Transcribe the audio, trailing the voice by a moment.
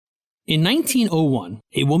In 1901,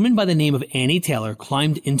 a woman by the name of Annie Taylor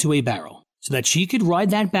climbed into a barrel so that she could ride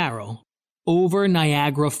that barrel over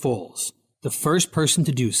Niagara Falls, the first person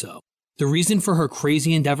to do so. The reason for her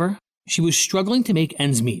crazy endeavor? She was struggling to make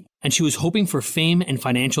ends meet, and she was hoping for fame and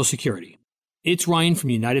financial security. It's Ryan from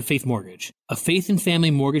United Faith Mortgage, a faith and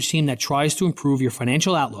family mortgage team that tries to improve your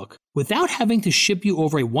financial outlook without having to ship you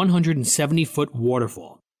over a 170-foot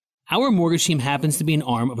waterfall. Our mortgage team happens to be an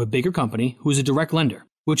arm of a bigger company who is a direct lender,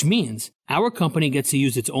 which means our company gets to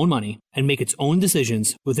use its own money and make its own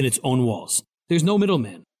decisions within its own walls. There's no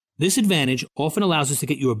middleman. This advantage often allows us to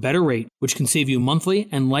get you a better rate, which can save you monthly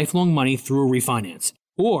and lifelong money through a refinance,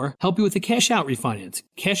 or help you with a cash-out refinance,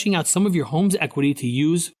 cashing out some of your home's equity to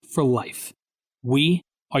use for life. We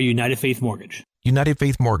are United Faith Mortgage. United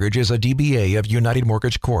Faith Mortgage is a DBA of United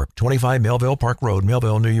Mortgage Corp., 25 Melville Park Road,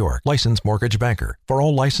 Melville, New York. Licensed mortgage banker. For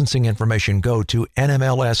all licensing information, go to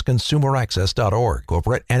nmlsconsumeraccess.org.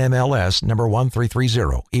 Corporate NMLS number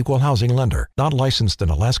 1330. Equal housing lender. Not licensed in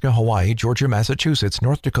Alaska, Hawaii, Georgia, Massachusetts,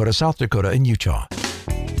 North Dakota, South Dakota, and Utah.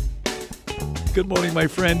 Good morning, my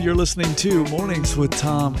friend. You're listening to Mornings with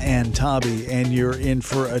Tom and Tabby, and you're in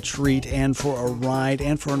for a treat and for a ride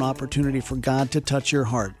and for an opportunity for God to touch your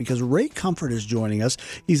heart, because Ray Comfort is joining us.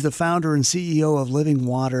 He's the founder and CEO of Living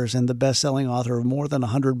Waters and the best-selling author of more than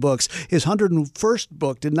 100 books. His 101st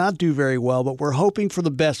book did not do very well, but we're hoping for the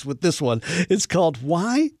best with this one. It's called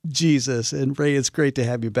Why Jesus? And Ray, it's great to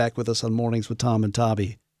have you back with us on Mornings with Tom and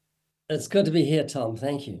Tabby. It's good to be here, Tom.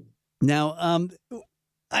 Thank you. Now,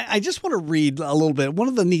 I just want to read a little bit. One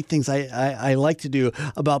of the neat things I like to do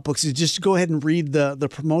about books is just go ahead and read the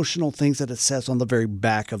promotional things that it says on the very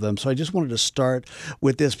back of them. So I just wanted to start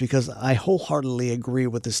with this because I wholeheartedly agree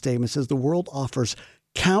with the statement. It says the world offers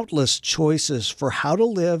countless choices for how to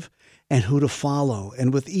live and who to follow.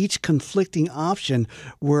 And with each conflicting option,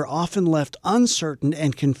 we're often left uncertain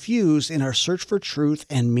and confused in our search for truth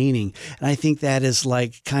and meaning. And I think that is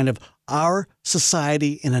like kind of our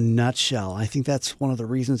society in a nutshell. I think that's one of the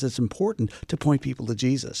reasons it's important to point people to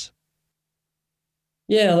Jesus.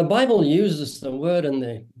 Yeah, the Bible uses the word in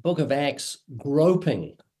the book of Acts,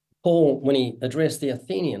 groping. Paul, when he addressed the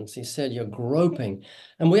Athenians, he said, you're groping.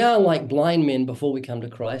 And we are like blind men before we come to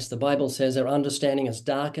Christ. The Bible says our understanding is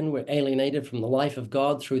darkened. We're alienated from the life of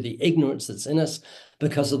God through the ignorance that's in us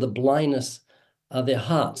because of the blindness of their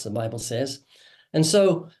hearts, the Bible says. And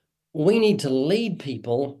so we need to lead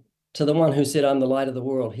people to the one who said, I'm the light of the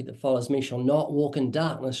world. He that follows me shall not walk in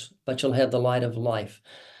darkness, but shall have the light of life.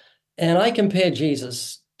 And I compare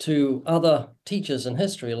Jesus to other teachers in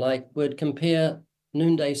history, like we'd compare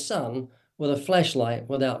noonday sun with a flashlight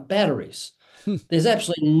without batteries. There's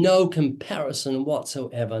absolutely no comparison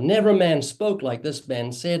whatsoever. Never a man spoke like this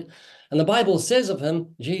man said. And the Bible says of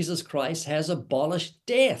him, Jesus Christ has abolished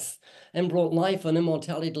death and brought life and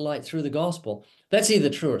immortality to light through the gospel. That's either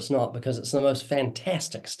true or it's not, because it's the most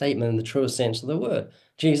fantastic statement in the truest sense of the word.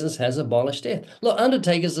 Jesus has abolished death. Look,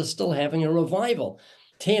 undertakers are still having a revival.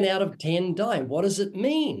 10 out of 10 die. What does it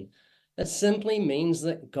mean? It simply means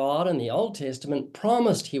that God in the Old Testament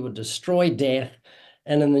promised he would destroy death,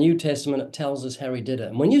 and in the New Testament it tells us how he did it.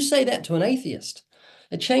 And when you say that to an atheist,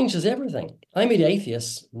 it changes everything. I meet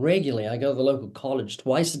atheists regularly. I go to the local college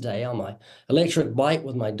twice a day on my electric bike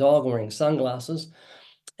with my dog wearing sunglasses.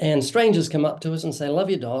 And strangers come up to us and say, love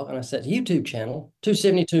your dog. And I said, YouTube channel,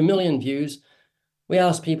 272 million views. We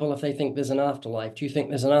ask people if they think there's an afterlife. Do you think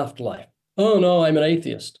there's an afterlife? Oh, no, I'm an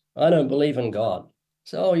atheist. I don't believe in God.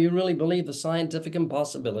 So you really believe the scientific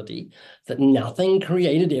impossibility that nothing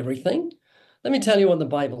created everything? Let me tell you what the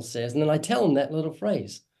Bible says. And then I tell them that little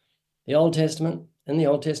phrase. In the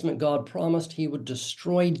Old Testament, God promised he would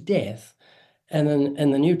destroy death. And then in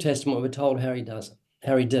the New Testament, we're told how he does it,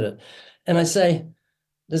 how he did it. And I say,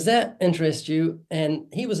 does that interest you? And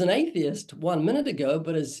he was an atheist 1 minute ago,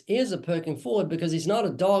 but his ears are perking forward because he's not a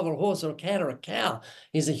dog or a horse or a cat or a cow.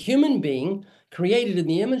 He's a human being created in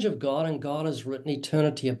the image of God, and God has written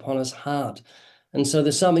eternity upon his heart. And so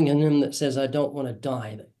there's something in him that says, I don't want to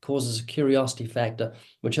die, that causes a curiosity factor,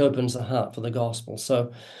 which opens the heart for the gospel.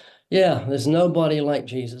 So yeah, there's nobody like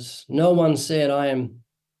Jesus. No one said, I am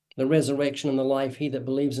the resurrection and the life. He that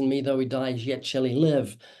believes in me, though he dies, yet shall he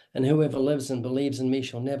live. And whoever lives and believes in me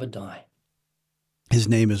shall never die. His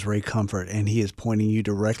name is Ray Comfort, and he is pointing you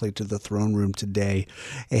directly to the throne room today.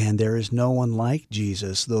 And there is no one like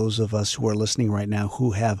Jesus. Those of us who are listening right now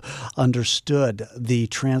who have understood the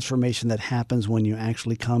transformation that happens when you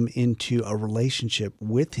actually come into a relationship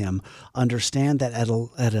with him, understand that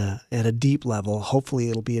at a deep level. Hopefully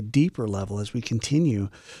it'll be a deeper level as we continue.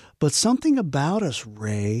 But something about us,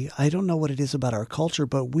 Ray, I don't know what it is about our culture,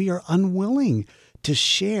 but we are unwilling to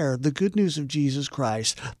share the good news of Jesus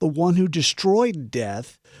Christ, the one who destroyed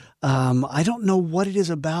death. I don't know what it is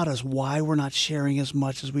about us, why we're not sharing as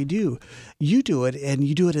much as we do. You do it, and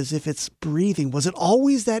you do it as if it's breathing. Was it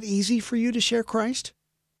always that easy for you to share Christ?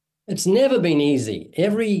 It's never been easy.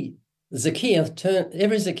 Every Zacchaeus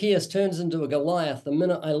turns into a Goliath the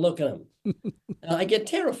minute I look at him. I get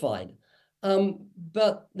terrified.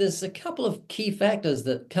 But there's a couple of key factors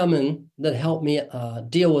that come in that help me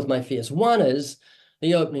deal with my fears. One is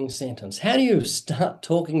the opening sentence. How do you start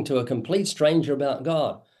talking to a complete stranger about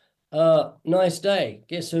God? Nice day.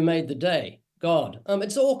 Guess who made the day? God.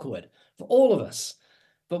 It's awkward for all of us.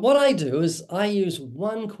 But what I do is I use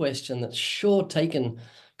one question that's sure taken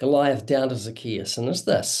Goliath down to Zacchaeus, and it's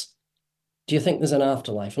this. Do you think there's an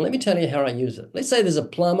afterlife? And let me tell you how I use it. Let's say there's a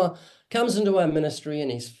plumber comes into our ministry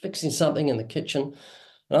and he's fixing something in the kitchen.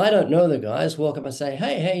 And I don't know the guy. I just walk up and say,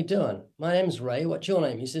 hey, how you doing? My name's Ray. What's your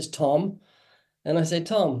name? He says, Tom. And I say,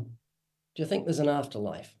 Tom, do you think there's an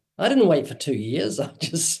afterlife? I didn't wait for 2 years. I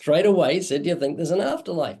just straight away said, do you think there's an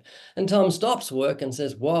afterlife? And Tom stops work and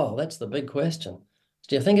says, whoa, that's the big question.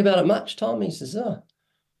 Do you think about it much, Tom? He says,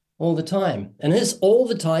 all the time. And his all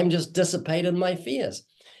the time just dissipated my fears.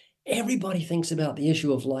 Everybody thinks about the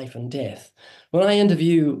issue of life and death. When I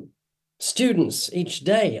interview students each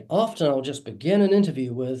day, often I'll just begin an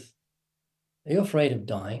interview with, are you afraid of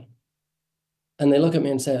dying? And they look at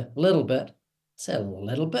me and say, a little bit. I say, a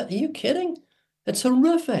little bit? Are you kidding? It's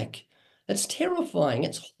horrific. It's terrifying.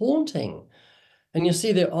 It's haunting. And you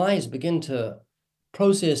see their eyes begin to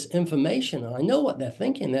process information. And I know what they're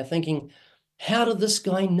thinking. They're thinking, how did this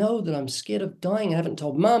guy know that I'm scared of dying? I haven't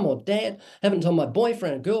told mom or dad, I haven't told my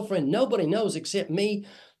boyfriend or girlfriend. Nobody knows except me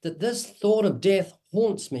that this thought of death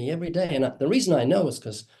haunts me every day. And the reason I know is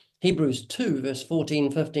because Hebrews 2, verse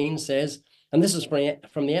 14, 15 says, and this is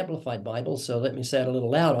from the Amplified Bible, so let me say it a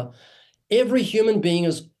little louder. Every human being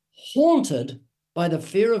is haunted by the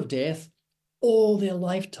fear of death all their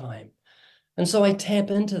lifetime. And so I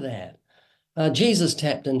tap into that. Jesus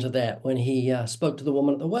tapped into that when he spoke to the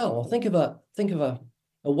woman at the well. Or think of a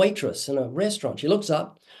waitress in a restaurant. She looks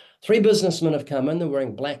up. 3 businessmen have come in. They're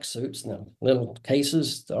wearing black suits and little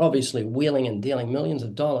cases. They're obviously wheeling and dealing millions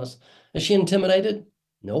of dollars. Is she intimidated?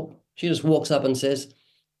 Nope. She just walks up and says,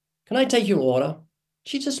 can I take your order?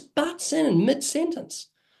 She just butts in mid-sentence.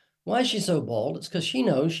 Why is she so bold? It's because she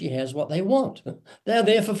knows she has what they want. They're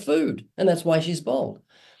there for food, and that's why she's bold.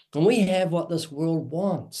 And we have what this world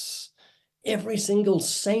wants. Every single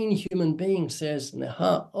sane human being says in their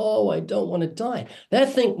heart, oh, I don't want to die. They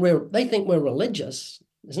think we're religious.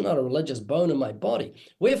 There's not a religious bone in my body.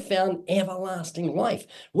 We've found everlasting life.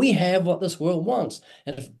 We have what this world wants.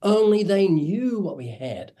 And if only they knew what we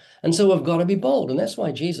had. And so we've got to be bold. And that's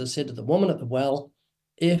why Jesus said to the woman at the well,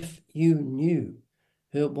 if you knew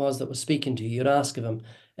who it was that was speaking to you, you'd ask of him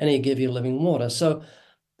and he'd give you living water. So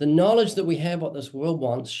the knowledge that we have what this world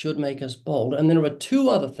wants should make us bold. And there are 2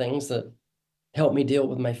 other things that help me deal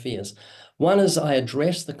with my fears. One is I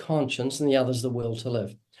address the conscience and the other is the will to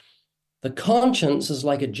live. The conscience is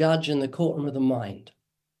like a judge in the courtroom of the mind.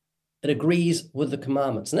 It agrees with the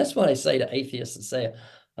commandments. And that's what I say to atheists that say,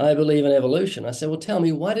 I believe in evolution. I say, well, tell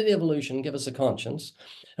me, why did evolution give us a conscience?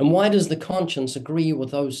 And why does the conscience agree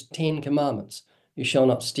with those 10 commandments? You shall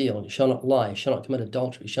not steal, you shall not lie, you shall not commit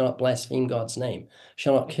adultery, you shall not blaspheme God's name, you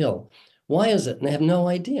shall not kill. Why is it? And they have no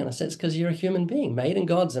idea. And I said, it's because you're a human being made in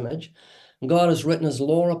God's image. And God has written his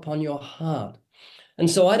law upon your heart. And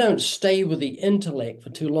so I don't stay with the intellect for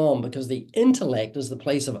too long because the intellect is the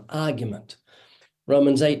place of argument.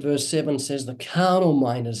 Romans 8 verse 7 says the carnal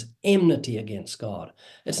mind is enmity against God.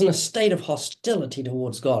 It's in a state of hostility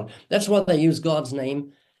towards God. That's why they use God's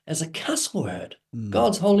name as a cuss word,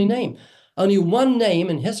 God's holy name. Only one name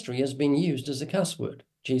in history has been used as a cuss word,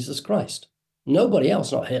 Jesus Christ. Nobody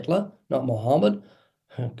else, not Hitler, not Muhammad.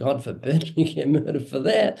 God forbid you get murdered for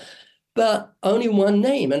that. But only one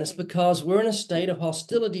name, and it's because we're in a state of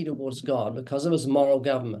hostility towards God because of his moral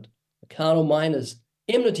government. The carnal mind is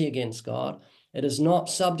enmity against God. It is not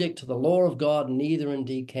subject to the law of God, neither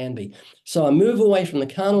indeed can be. So I move away from the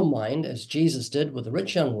carnal mind, as Jesus did with the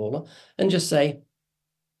rich young ruler, and just say,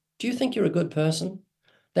 do you think you're a good person?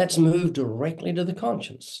 That's moved directly to the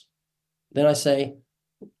conscience. Then I say,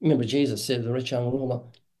 remember Jesus said to the rich young ruler,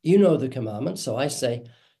 you know the commandments. So I say,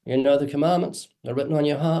 you know the commandments. They're written on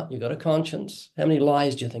your heart. You've got a conscience. How many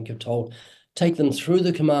lies do you think you've told? Take them through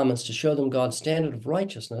the commandments to show them God's standard of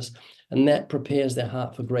righteousness, and that prepares their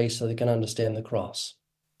heart for grace so they can understand the cross.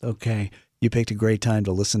 Okay. You picked a great time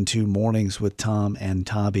to listen to Mornings with Tom and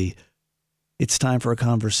Tabby. It's time for a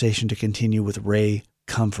conversation to continue with Ray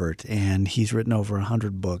comfort, and he's written over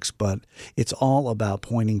 100 books, but it's all about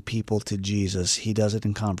pointing people to Jesus. He does it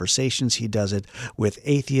in conversations. He does it with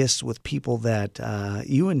atheists, with people that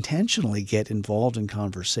you intentionally get involved in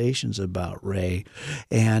conversations about, Ray.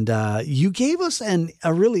 And you gave us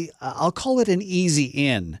a really, I'll call it an easy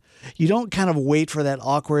in. You don't kind of wait for that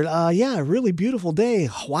awkward, yeah, really beautiful day.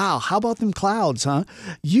 Wow, how about them clouds, huh?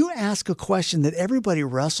 You ask a question that everybody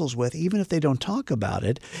wrestles with, even if they don't talk about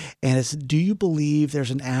it, and it's, do you believe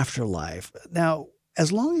there's an afterlife? Now,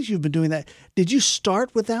 as long as you've been doing that, did you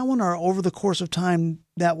start with that one, or over the course of time,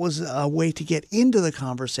 that was a way to get into the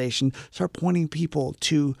conversation, start pointing people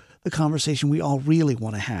to the conversation we all really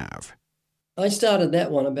want to have? I started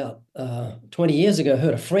that one about 20 years ago. I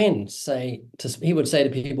heard a friend say, he would say to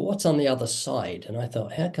people, what's on the other side? And I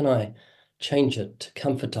thought, how can I change it to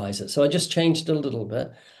comfortize it? So I just changed it a little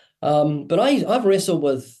bit. But I've wrestled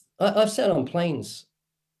with, I've sat on planes.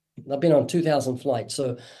 I've been on 2,000 flights.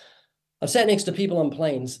 So I've sat next to people on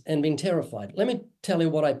planes and been terrified. Let me tell you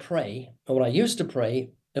what I pray, or what I used to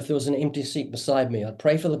pray if there was an empty seat beside me. I'd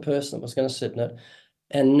pray for the person that was going to sit in it.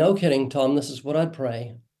 And no kidding, Tom, this is what I'd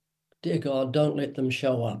pray. Dear God, don't let them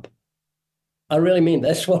show up. I really mean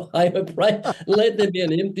that's what I would pray. Let there be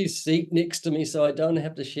an empty seat next to me so I don't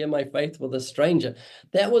have to share my faith with a stranger.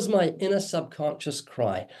 That was my inner subconscious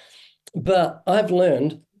cry. But I've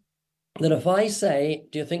learned that if I say,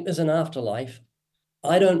 do you think there's an afterlife?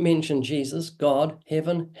 I don't mention Jesus, God,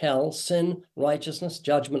 heaven, hell, sin, righteousness,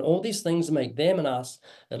 judgment. All these things make them and us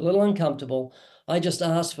a little uncomfortable. I just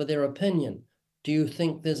ask for their opinion. Do you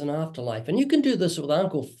think there's an afterlife? And you can do this with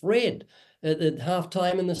Uncle Fred at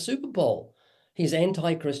halftime in the Super Bowl. He's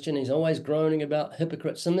anti-Christian. He's always groaning about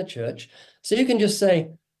hypocrites in the church. So you can just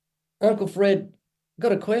say, Uncle Fred, I've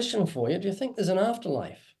got a question for you. Do you think there's an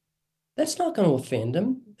afterlife? That's not going to offend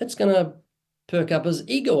him. It's going to perk up his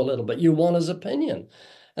ego a little bit. You want his opinion.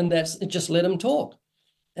 And that's just let him talk.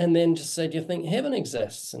 And then just say, do you think heaven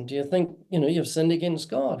exists? And do you think, you've sinned against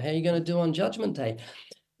God? How are you going to do on Judgment Day?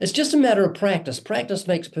 It's just a matter of practice. Practice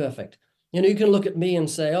makes perfect. You can look at me and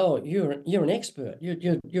say, oh, you're an expert.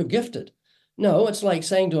 You're gifted. No, it's like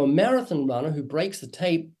saying to a marathon runner who breaks the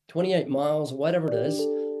tape 28 miles or whatever it is,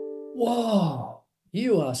 whoa,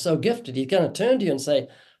 you are so gifted. He's going to turn to you and say,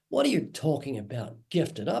 what are you talking about,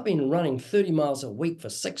 gifted? I've been running 30 miles a week for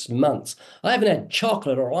 6 months. I haven't had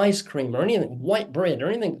chocolate or ice cream or anything, white bread or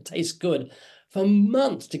anything that tastes good for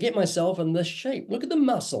months to get myself in this shape. Look at the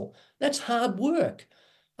muscle. That's hard work.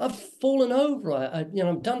 I've fallen over. I've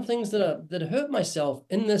done things that hurt myself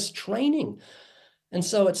in this training. And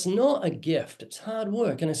so it's not a gift. It's hard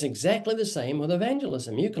work. And it's exactly the same with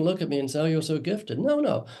evangelism. You can look at me and say, oh, you're so gifted.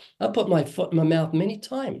 No. I put my foot in my mouth many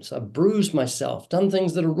times. I've bruised myself, done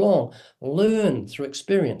things that are wrong, learned through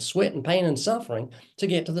experience, sweat and pain and suffering to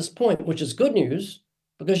get to this point, which is good news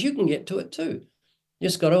because you can get to it too. You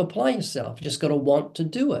just got to apply yourself. You just got to want to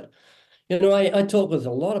do it. I talk with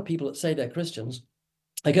a lot of people that say they're Christians.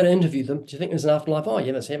 I got to interview them. Do you think there's an afterlife? Oh,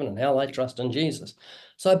 yeah, there's heaven and hell. I trust in Jesus.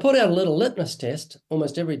 So I put out a little litmus test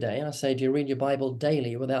almost every day. And I say, do you read your Bible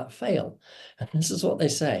daily without fail? And this is what they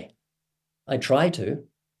say. I try to.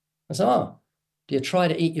 I say, oh, do you try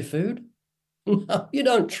to eat your food? No, you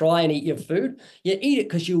don't try and eat your food. You eat it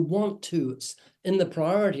because you want to. It's in the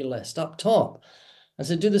priority list up top. I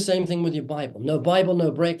said, do the same thing with your Bible. No Bible,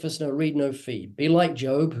 no breakfast, no read, no feed. Be like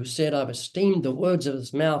Job, who said, I've esteemed the words of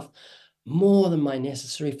his mouth more than my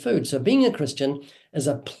necessary food. So being a Christian is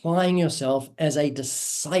applying yourself as a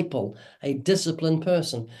disciple, a disciplined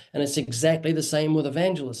person. And it's exactly the same with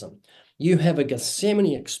evangelism. You have a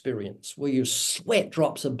Gethsemane experience where you sweat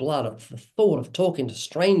drops of blood at the thought of talking to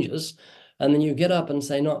strangers. And then you get up and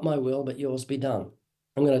say, not my will, but yours be done.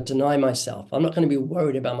 I'm going to deny myself. I'm not going to be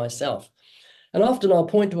worried about myself. And often I'll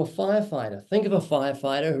point to a firefighter. Think of a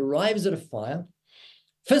firefighter who arrives at a fire.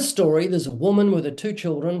 First story, there's a woman with her 2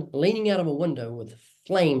 children leaning out of a window with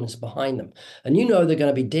flames behind them. And they're going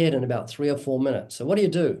to be dead in about 3 or 4 minutes. So what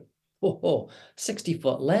do?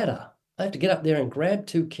 60-foot ladder. I have to get up there and grab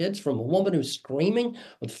 2 kids from a woman who's screaming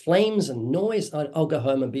with flames and noise. I'll go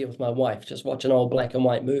home and be with my wife, just watch an old black and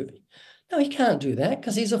white movie. No, he can't do that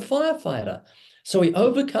because he's a firefighter. So he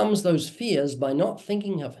overcomes those fears by not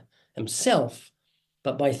thinking of himself,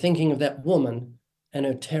 but by thinking of that woman and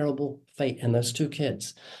her terrible fate and those 2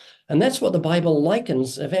 kids. And that's what the Bible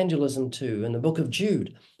likens evangelism to in the book of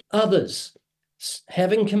Jude. Others,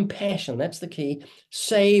 having compassion, that's the key,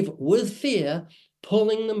 save with fear,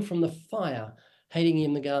 pulling them from the fire, hating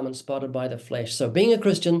him the garment spotted by the flesh. So being a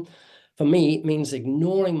Christian, for me, means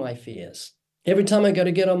ignoring my fears. Every time I go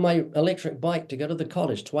to get on my electric bike to go to the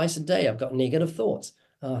college, twice a day, I've got negative thoughts.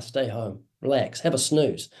 Stay home. relax, have a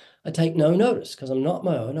snooze. I take no notice because I'm not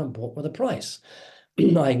my own. I'm bought with a price.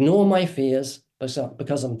 I ignore my fears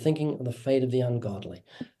because I'm thinking of the fate of the ungodly.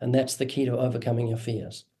 And that's the key to overcoming your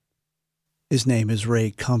fears. His name is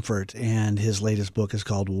Ray Comfort, and his latest book is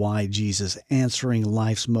called Why Jesus? Answering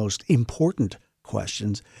Life's Most Important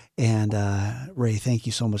Questions. And Ray, thank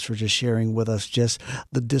you so much for just sharing with us just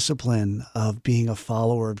the discipline of being a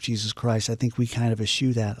follower of Jesus Christ. I think we kind of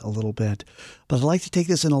eschew that a little bit. But I'd like to take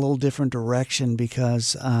this in a little different direction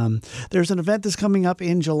because there's an event that's coming up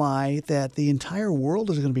in July that the entire world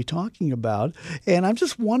is going to be talking about. And I'm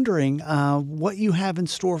just wondering what you have in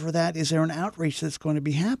store for that. Is there an outreach that's going to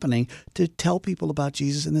be happening to tell people about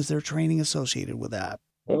Jesus, and is there training associated with that?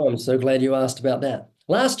 Oh, I'm so glad you asked about that.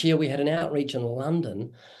 Last year, we had an outreach in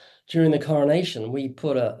London during the coronation. We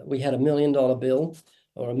had $1 million bill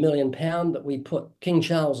or £1 million that we put King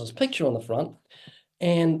Charles's picture on the front.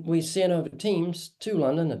 And we sent over teams to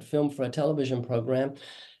London and filmed for a television program.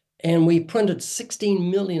 And we printed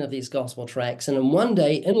 16 million of these gospel tracts. And in one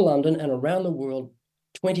day in London and around the world,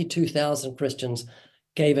 22,000 Christians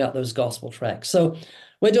gave out those gospel tracts. So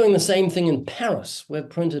we're doing the same thing in Paris. We've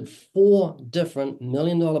printed 4 different $1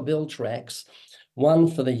 million bill tracts, one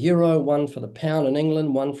for the euro, one for the pound in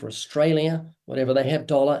England, one for Australia, whatever they have,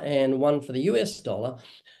 dollar, and one for the US dollar.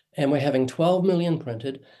 And we're having 12 million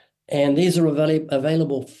printed. And these are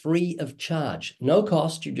available free of charge. No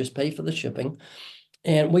cost, you just pay for the shipping.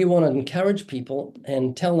 And we want to encourage people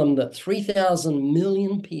and tell them that 3,000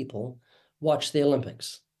 million people watch the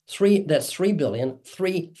Olympics. That's 3 billion,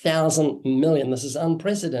 3,000 million. This is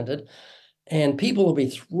unprecedented. And people will be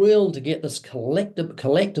thrilled to get this collectible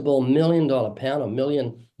 $1 million pound, €1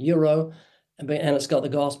 million, and it's got the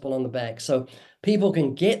gospel on the back. So people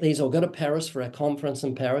can get these or go to Paris for a conference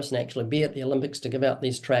in Paris and actually be at the Olympics to give out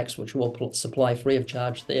these tracts, which we'll supply free of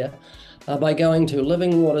charge there, by going to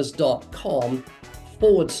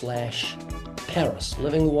livingwaters.com/Paris,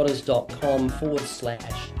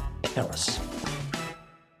 livingwaters.com/Paris.